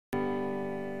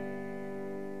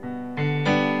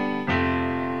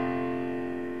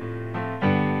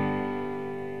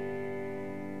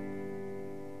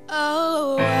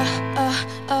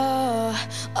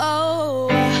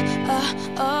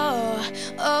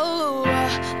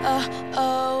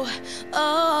oh,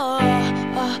 oh,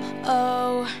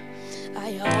 oh.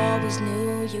 I always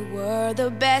knew you were the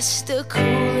best, the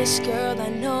coolest girl I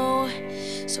know.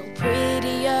 So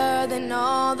prettier than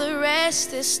all the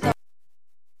rest, the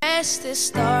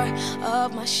star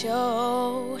of my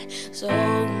show. So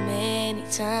many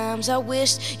times I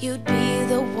wished you'd be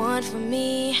the one for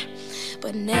me,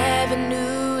 but never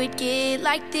knew it'd get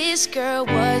like this, girl,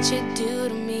 what you do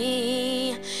to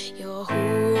me. You're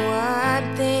who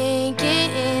I'm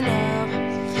thinking of,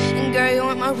 and girl, you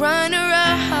want my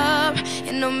runner-up.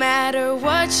 And no matter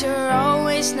what, you're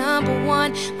always number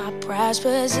one, my prize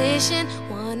position,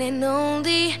 one and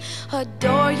only.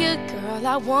 Adore you, girl,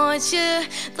 I want you,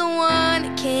 the one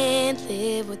I can't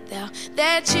live without.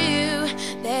 That you,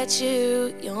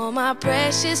 you're my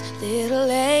precious little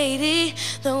lady,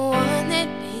 the one that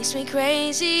makes me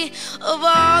crazy. Of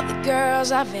all the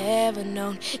girls I've ever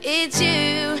known, it's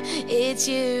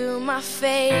you, my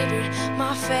favorite,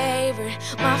 my favorite,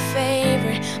 my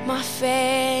favorite, my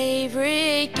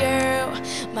favorite girl,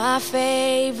 my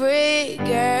favorite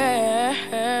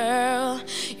girl.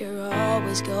 You're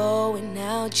always going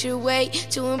out your way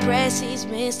to impress these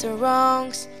Mr.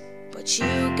 Wrongs, but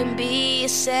you can be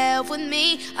yourself with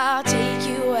me, I'll take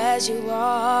you as you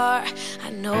are. I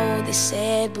know they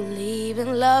said believe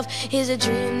in love is a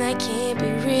dream that can't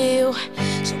be real,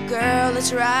 so girl,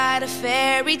 let's write a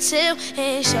fairy tale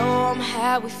and show them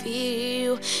how we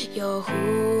feel. You're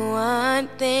who I'm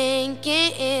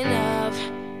thinking of,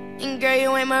 and girl,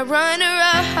 you ain't my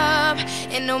runner-up.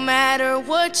 And no matter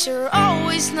what, you're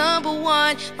always number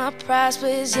one, my prize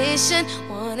position,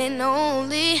 one and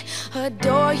only.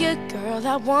 Adore you, girl,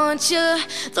 I want you,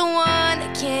 the one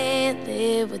I can't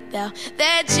live without.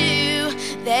 That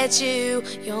you,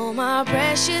 you're my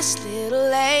precious little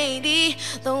lady,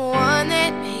 the one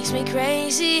that makes me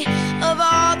crazy. Of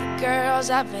all the girls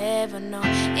I've ever known,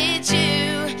 it's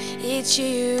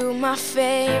you, my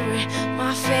favorite,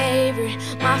 my favorite,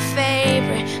 my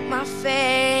favorite, my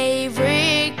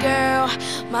favorite girl,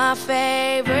 my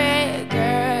favorite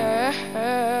girl,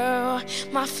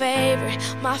 my favorite,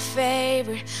 my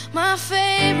favorite, my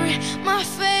favorite, my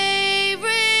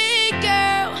favorite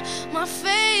girl, my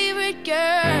favorite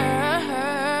girl.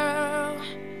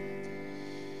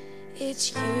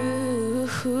 It's you.